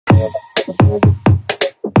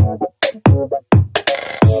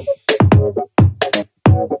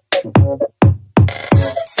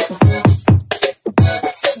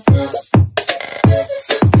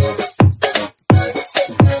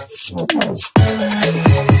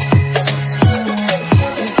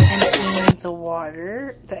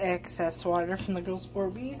The excess water from the girls'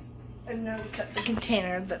 Orbeez. I noticed that the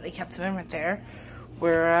container that they kept them in right there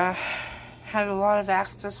had a lot of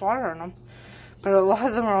excess water in them, but a lot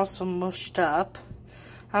of them are also mushed up.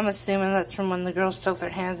 I'm assuming that's from when the girls stuck their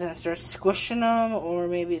hands in and started squishing them, or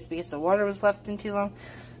maybe it's because the water was left in too long.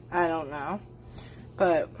 I don't know,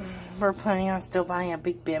 but we're planning on still buying a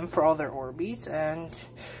big bin for all their Orbeez, and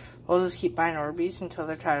we'll just keep buying Orbeez until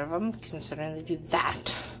they're tired of them, considering they do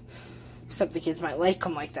that. Except the kids might like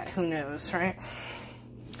them like that. Who knows, right?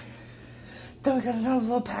 Then we got another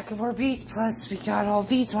little pack of Orbeez. Plus, we got all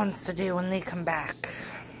these ones to do when they come back.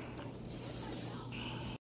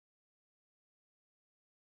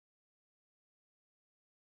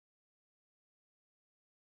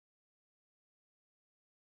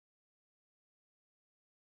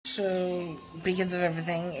 So, because of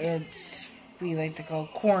everything, we like to call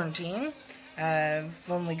quarantine. I've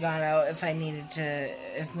only gone out if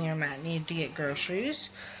me or Matt needed to get groceries.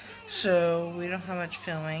 So we don't have much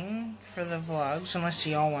filming for the vlogs, unless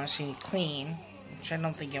you all want to see me clean, which I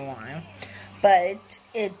don't think you want to. But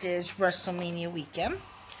it is WrestleMania weekend,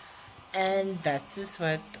 and that is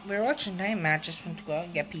what we're watching tonight. Matt just went to go out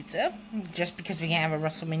and get pizza. Just because we can't have a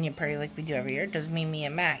WrestleMania party like we do every year doesn't mean me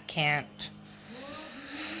and Matt can't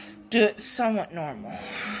do it somewhat normal.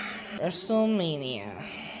 WrestleMania.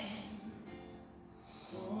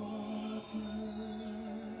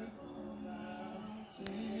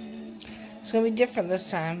 It's going to be different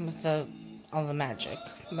this time with all the magic,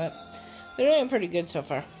 but we're doing pretty good so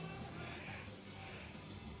far.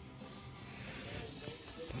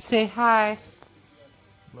 Say hi.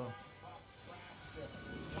 Hello.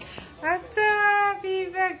 I'm so happy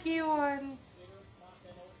Becky won.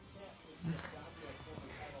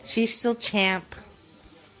 She's still champ.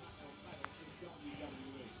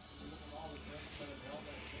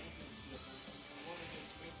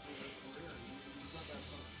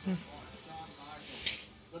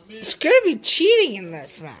 It's going to be cheating in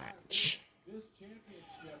this match.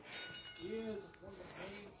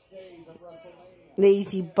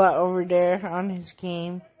 Lazy butt over there on his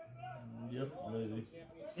game. Yep, lazy.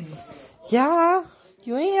 Yeah?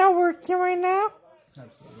 You ain't out working right now?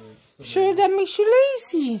 Absolutely. Sure, that makes you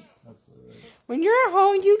lazy. Absolutely. When you're at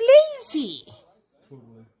home, you lazy.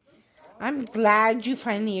 Totally. I'm glad you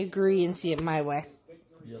finally agree and see it my way.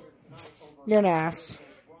 Yep. You're an ass.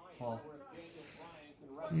 Paul.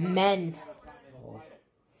 Men. Paul.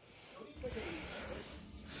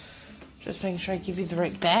 Just making sure I give you the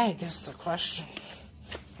right bag is the question.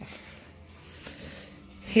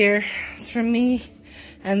 Here, it's from me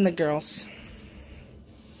and the girls.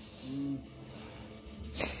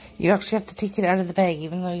 You actually have to take it out of the bag,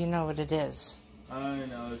 even though you know what it is. I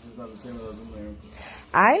know, it's just not the same as in there.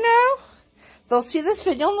 I know. They'll see this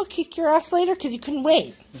video and they'll kick your ass later because you couldn't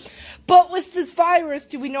wait. But with this virus,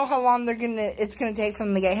 do we know how long it's gonna take for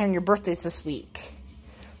them to get here on your birthdays this week?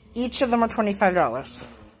 Each of them are $25.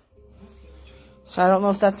 So I don't know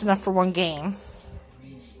if that's enough for one game.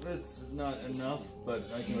 It's not enough, but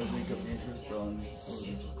I can always make up interest on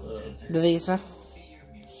The Visa.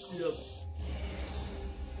 Yep.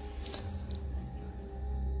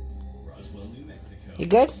 You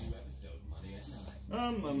good?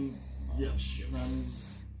 Yeah.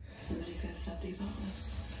 Somebody's gotta stop the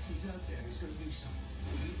apocalypse. He's out there. He's gonna do something.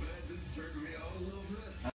 This is turning me out a little bit.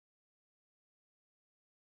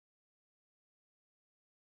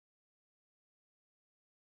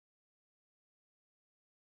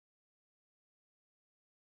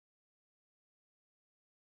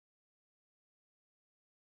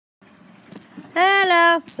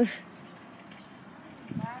 Hello. That's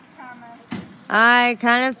coming. I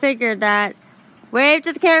kind of figured that. Wave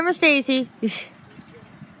to the camera, Stacy.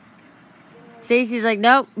 Stacy's like,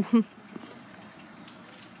 nope.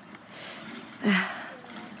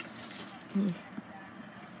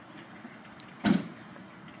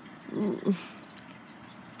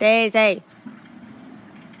 Stacy.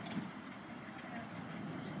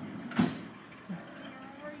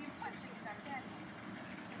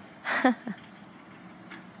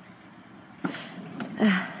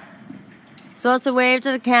 Supposed to wave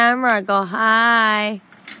to the camera, go hi.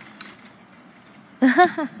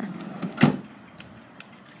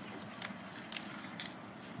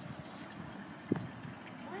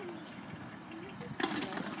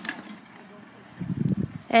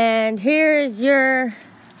 And here is your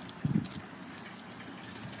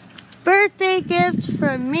birthday gift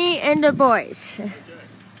from me and the boys.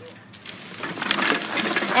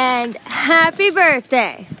 And happy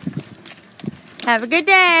birthday. Have a good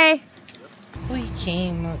day. We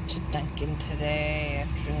came out to Dunkin' today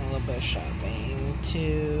after doing a little bit of shopping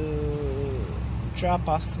to drop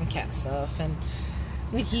off some cat stuff and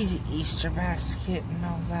Nikki's Easter basket and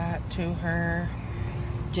all that to her.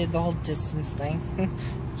 Did the whole distance thing.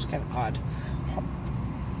 It's kind of odd.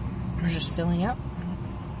 We're just filling up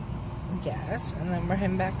gas and then we're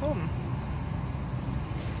heading back home.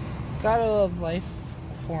 Gotta love life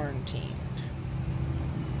quarantined.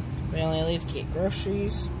 We only leave to get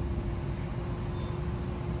groceries.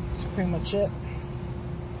 That's pretty much it.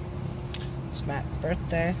 It's Matt's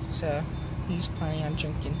birthday, so he's planning on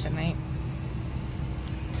drinking tonight.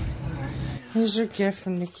 Here's your gift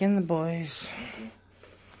from Nikki and the boys.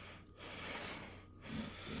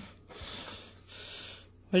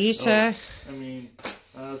 What do you say? I mean,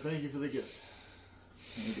 thank you for the gift.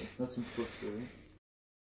 Okay, that's what I'm supposed to say.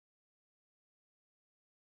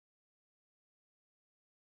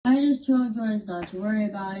 I just told Joyce not to worry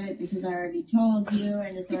about it because I already told you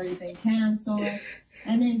and it's already been canceled.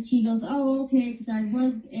 And then she goes, oh, okay, because I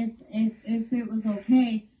was, if it was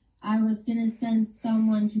okay, I was going to send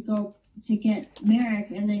someone to go to get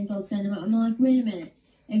Merrick and then go send him out. I'm like, wait a minute.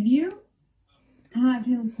 If you have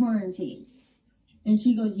him quarantined, and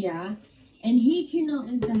she goes, yeah, and he cannot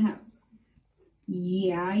leave the house.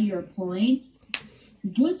 Yeah, your point.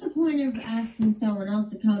 What's the point of asking someone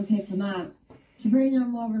else to come pick him up to bring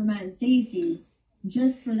him over to Matt and Stacy's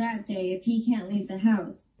just for that day if he can't leave the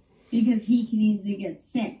house because he can easily get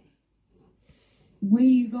sick? Where are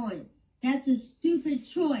you going? That's a stupid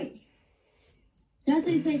choice. That's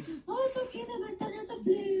like saying, oh, it's okay that my son has a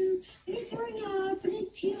flu, and he's throwing up, and he's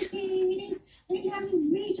puking, and he's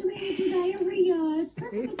having major diarrhea. It's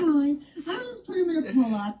perfectly fine. I'll just put him in a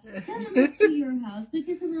pull-up, send him up to your house,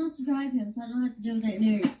 because someone else to drive him, so I don't have to deal with that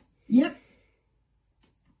near. Yep.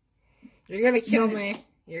 You're gonna kill me.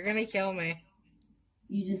 You're gonna kill me.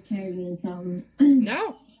 You just tagged me in something.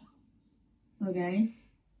 No. Okay.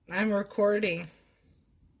 I'm recording.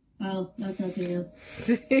 Oh, that's nothing new.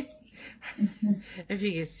 If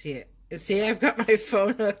you can see it. See, I've got my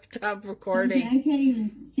phone up top recording. Okay, I can't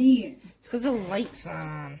even see it. It's because the light's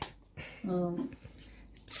on. Oh.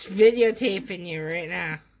 It's videotaping you right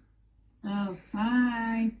now. Oh,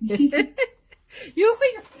 hi. You look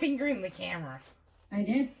like you're fingering the camera. I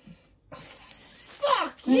did.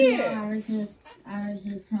 Fuck But you! no, I was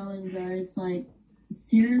just telling Joyce, like,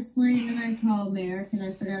 seriously? And then I called Merrick and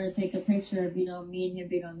I forgot to take a picture of, me and him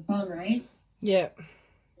being on the phone, right? Yeah.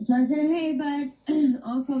 So I said, hey, bud,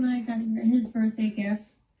 Uncle Matt got his birthday gift.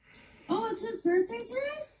 Oh, it's his birthday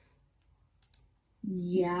today?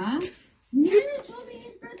 Yeah. Nana told me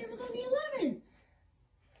his birthday was on the 11th.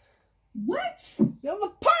 What? No, the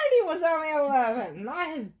party was on the 11th,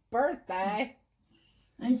 not his birthday.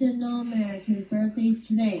 I said, no, Merrick, his birthday's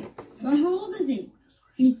today. Well, how old is he?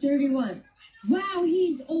 He's 31. Wow,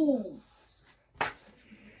 he's old.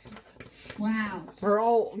 Wow. We're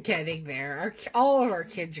all getting there. All of our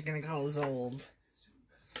kids are going to call us old.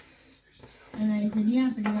 And I said, yeah,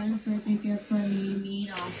 but he got his birthday gift from you, me,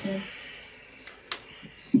 and Austin.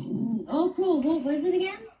 Oh, cool. What was it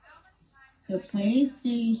again? The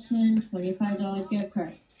PlayStation $25 gift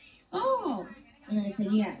card. Oh. And I said,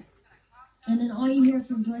 yes. And then all you hear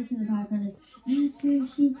from Joyce in the background is, ask her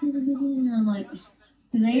if she's seen the video. And I'm like,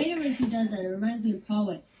 because I hate it when she does that. It reminds me of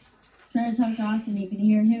Poet. Trying to talk to Austin, you can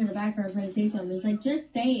hear him in the background trying to say something. It's like,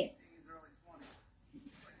 just say it.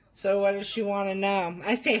 So what does she want to know?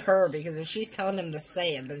 I say her because if she's telling him to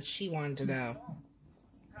say it, then she wanted to know.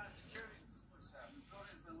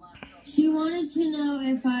 She wanted to know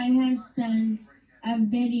if I had sent a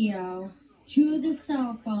video to the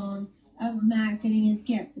cell phone of Matt getting his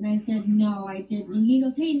gift. And I said, no, I didn't. And he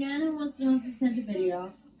goes, hey, Nana wants to know if you sent a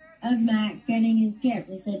video of Matt getting his gift.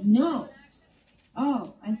 I said, no.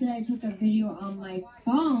 Oh, I said I took a video on my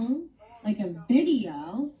phone, like a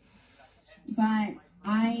video, but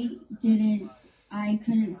I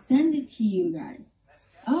couldn't send it to you guys.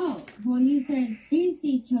 Oh, well, you said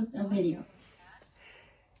Stacy took a video.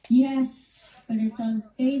 Yes, but it's on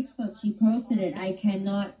Facebook. She posted it. I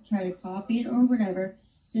cannot try to copy it or whatever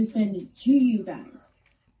to send it to you guys.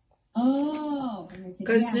 Oh,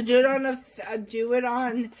 because to do it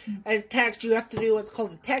on a text, you have to do what's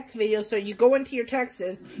called a text video. So you go into your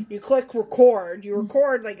texts, you click record, you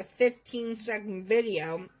record like a 15-second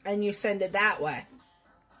video, and you send it that way.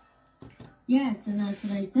 Yes, and that's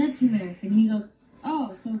what I said to Merrick, and he goes,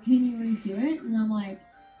 "Oh, so can you redo it?" And I'm like,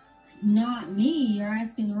 not me. You're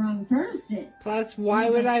asking the wrong person. Plus, why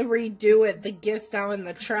would I redo it? The gift's now in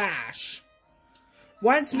the trash.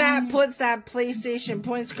 Once Matt puts that PlayStation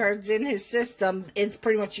points cards in his system, it's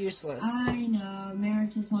pretty much useless. I know.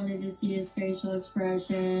 Merrick just wanted to see his facial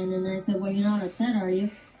expression, and I said, well, you're not upset, are you?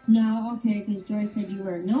 No, okay, because Joyce said you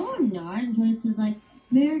were. No, I'm not. And Joyce is like,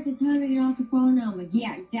 Merrick, it's time to get off the phone now. I'm like,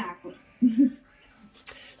 yeah, exactly.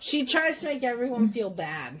 She tries to make everyone feel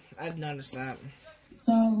bad. I've noticed that.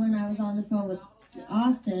 So when I was on the phone with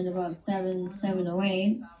Austin about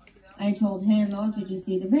 7:08, I told him, oh, did you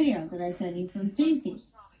see the video that I sent you from Stacy?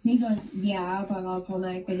 He goes, yeah, but also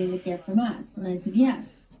Matt getting the gift from us. And I said,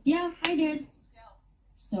 yes. Yeah, I did.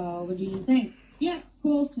 So what do you think? Yeah,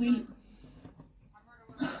 cool, sweet.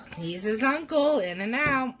 He's his uncle, in and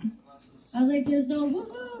out. I was like, there's no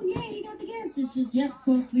woohoo, yay, he got the gift. It's just, yep,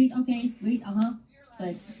 cool, sweet, okay, sweet,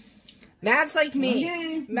 Like, Matt's like me.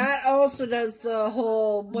 okay. Matt also does the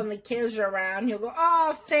whole, when the kids are around, he'll go,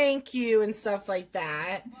 oh, thank you, and stuff like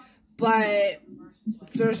that. But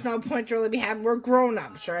there's no point to really be had. We're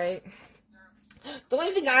grown-ups, right? The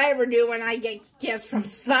only thing I ever do when I get gifts from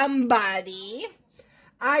somebody,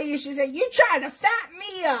 I usually say, you try to fat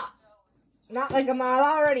me up. Not like I'm not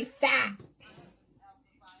already fat.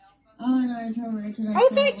 Oh, no, I told Richard. Oh,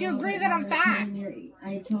 thanks, you agree that I'm fat.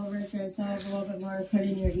 I told Richard I still have a little bit more to put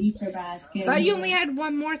in your Easter basket. Thought you only had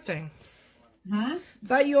one more thing. Huh?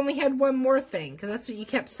 Thought you only had one more thing, because that's what you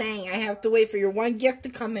kept saying. I have to wait for your one gift to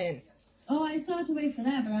come in. Oh, I still have to wait for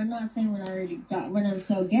that, but I'm not saying when I already got, when I'm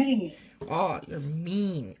still getting it. Oh, you're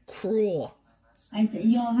mean. Cruel. I said,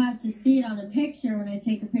 you'll have to see it on a picture when I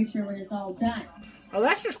take a picture when it's all done. Oh,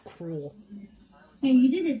 that's just cruel. Hey, you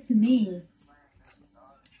did it to me.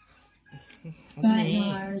 But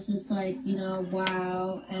no, I was just like, you know,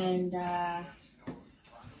 wow. And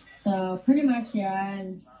so pretty much, yeah.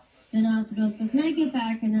 And then Austin goes, but can I get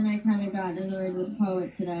back? And then I kind of got annoyed with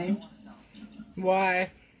Poet today. Why?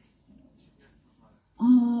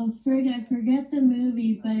 Oh, frig, I forget the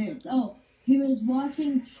movie, but it's, he was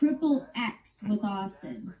watching Triple X with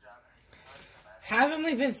Austin. Haven't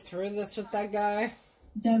we been through this with that guy?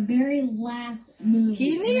 The very last movie.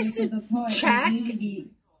 He needs to check nudity.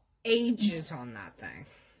 Ages on that thing.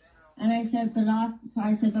 And I said, but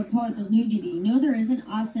Poet, there's nudity. No, there isn't.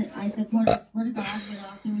 Austin, I said, Poet, I swear to God, when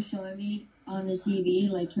Austin was showing me on the TV,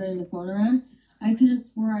 like turning the phone around, I could have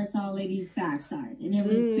swore I saw a lady's backside, and it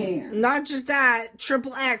was bare. Not just that,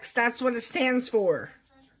 Triple X, that's what it stands for.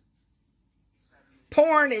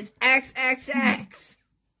 Porn is XXX.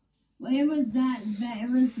 Well, it was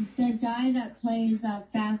the guy that plays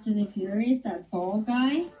Fast and the Furious, that bald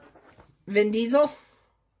guy. Vin Diesel?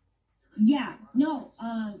 Yeah, no,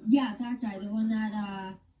 yeah, that guy, the one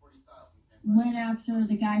that went after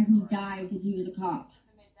the guy who died because he was a cop.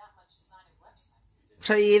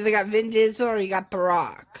 So you either got Vin Diesel or you got The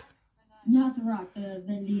Rock. Not The Rock, the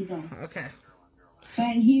Vin Diesel. Okay.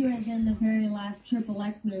 But he was in the very last Triple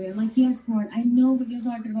X movie. I'm like, yes, Ford, I know what you're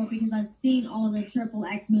talking about because I've seen all the Triple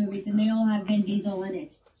X movies and they all have Vin Diesel in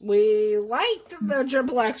it. We liked the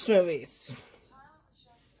Triple X movies.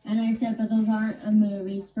 And I said, but those aren't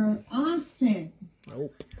movies for Austin.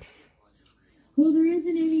 Nope. Well, there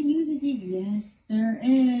isn't any nudity. Yes, there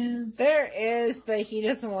is. There is, but he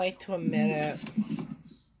doesn't like to admit it.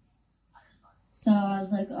 So I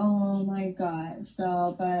was like, oh my God.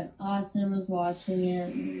 So, but Austin was watching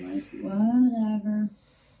it and I'm like, whatever.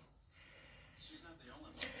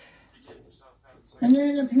 And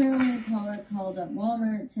then apparently Poet called up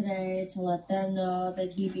Walmart today to let them know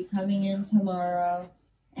that he'd be coming in tomorrow.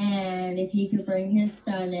 And if he could bring his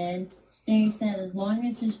son in, they said as long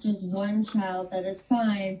as it's just one child, that is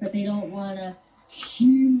fine, but they don't want a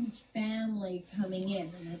huge family coming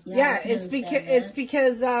in. I'm like, yeah, it's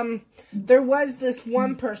because there was this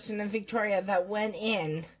one person in Victoria that went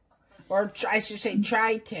in, or I should say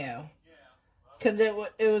tried to, because it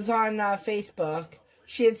was on Facebook.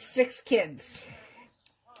 She had 6 kids.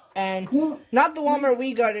 And not the Walmart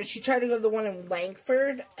we go to. She tried to go to the one in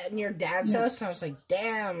Langford near Dad's house, and I was like,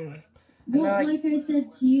 damn. Well, like I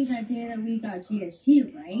said to you that day that we got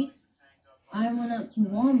GST, right? I went up to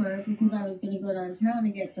Walmart because I was going to go downtown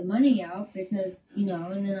and get the money out because, you know,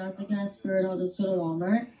 and then I was like, screw it, I'll just go to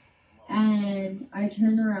Walmart. And I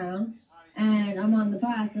turned around, and I'm on the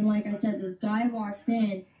bus, and like I said, this guy walks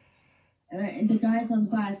in, and the guy's on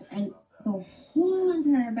the bus, and the whole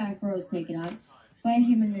entire back row is taken up by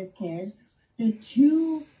him and his kids. The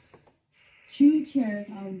two chairs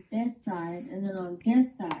on this side and then on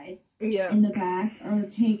this side in the back are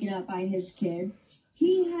taken up by his kids.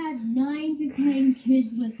 He had 9 to 10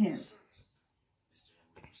 kids with him.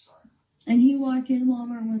 And he walked in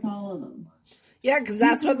Walmart with all of them. Yeah, because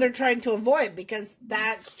that's what they're trying to avoid, because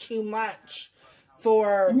that's too much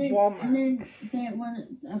for Walmart. And then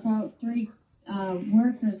about 3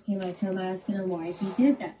 workers came up to him asking him why he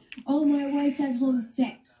did that. Oh, my wife's at home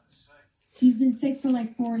sick. She's been sick for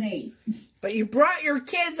like 4 days. But you brought your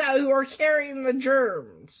kids out who are carrying the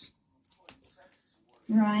germs.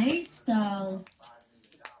 Right? So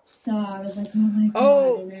I was like, oh my God.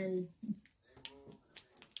 Oh. And then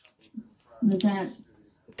with that.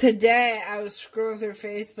 Today, I was scrolling through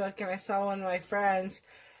Facebook and I saw one of my friends.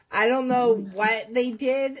 I don't know what they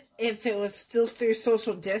did, if it was still through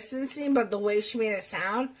social distancing, but the way she made it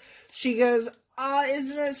sound, she goes, oh,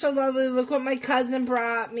 isn't it so lovely? Look what my cousin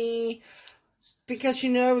brought me. Because she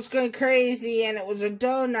knew I was going crazy, and it was a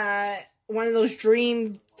donut, one of those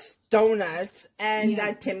dream donuts, and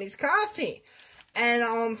Timmy's coffee. And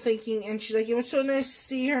I'm thinking, and she's like, it was so nice to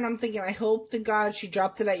see her, and I'm thinking, I hope to God she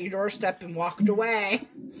dropped it at your doorstep and walked away.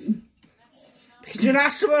 Because you're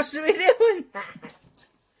not supposed to be doing that.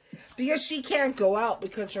 Because she can't go out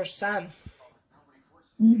because her son.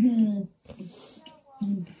 Mm-hmm.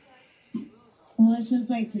 Well, it's just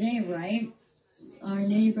like today, right? Our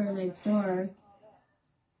neighbor next door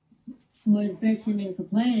was bitching and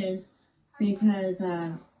complaining because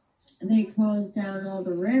they closed down all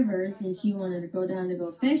the rivers and she wanted to go down to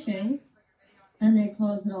go fishing. And they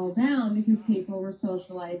closed it all down because people were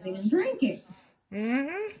socializing and drinking.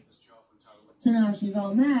 Mm-hmm. So now she's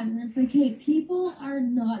all mad. And it's like, hey, people are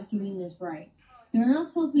not doing this right. They're not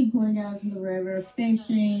supposed to be going down to the river,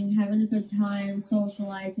 fishing, having a good time,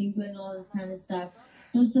 socializing, doing all this kind of stuff.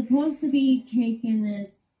 They're supposed to be taking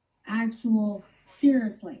this actual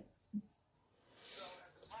seriously.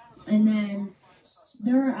 And then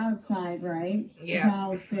they're outside, right? Yeah.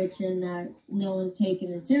 Val's bitching that no one's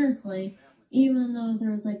taking it seriously, even though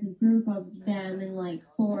there's like a group of them in like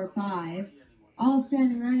 4 or 5, all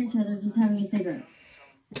standing around each other just having a cigarette.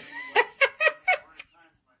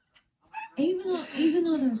 Even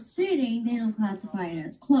though they're sitting, they don't classify it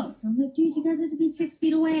as close. I'm like, dude, you guys have to be 6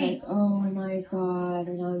 feet away. Like, oh my God.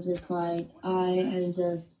 And I'm just like, I am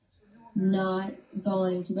just not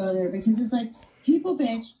going to go there because it's like, people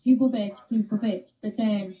bitch. But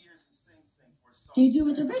then they do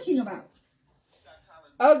what they're bitching about.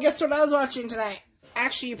 Oh, guess what I was watching tonight?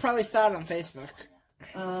 Actually, you probably saw it on Facebook.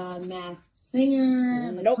 Masked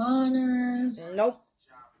Singer, The Connors. Nope.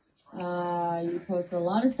 You posted a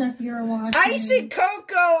lot of stuff you were watching. I see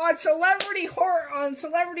Coco on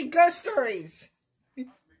Celebrity Ghost Stories.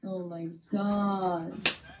 Oh my God.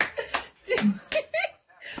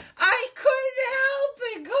 I couldn't help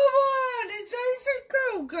it. Come on, it's Ice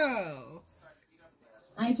and Coco.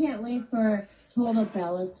 I can't wait for Total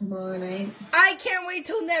Bellas tomorrow night. I can't wait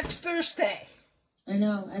till next Thursday. I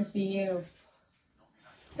know, SVU.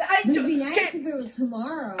 It would be nice if it was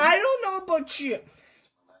tomorrow. I don't know about you,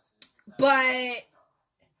 but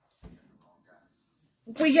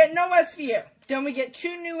we get no SVU. Then we get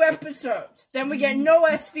 2 new episodes. Then we get no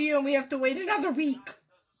SVU and we have to wait another week.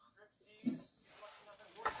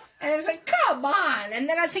 And it's like, come on. And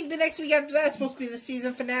then I think the next week after that is supposed to be the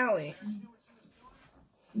season finale.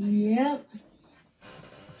 Yep.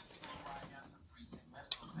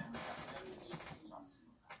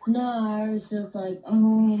 No, I was just like, oh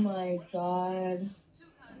my God.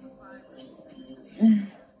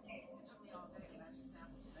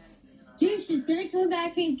 Dude, she's gonna come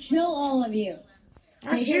back and kill all of you.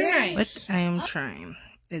 Aren't you nice? What I am trying,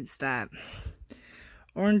 it's that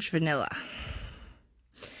orange vanilla.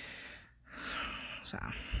 So,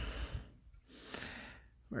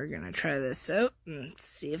 we're gonna try this out and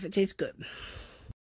see if it tastes good.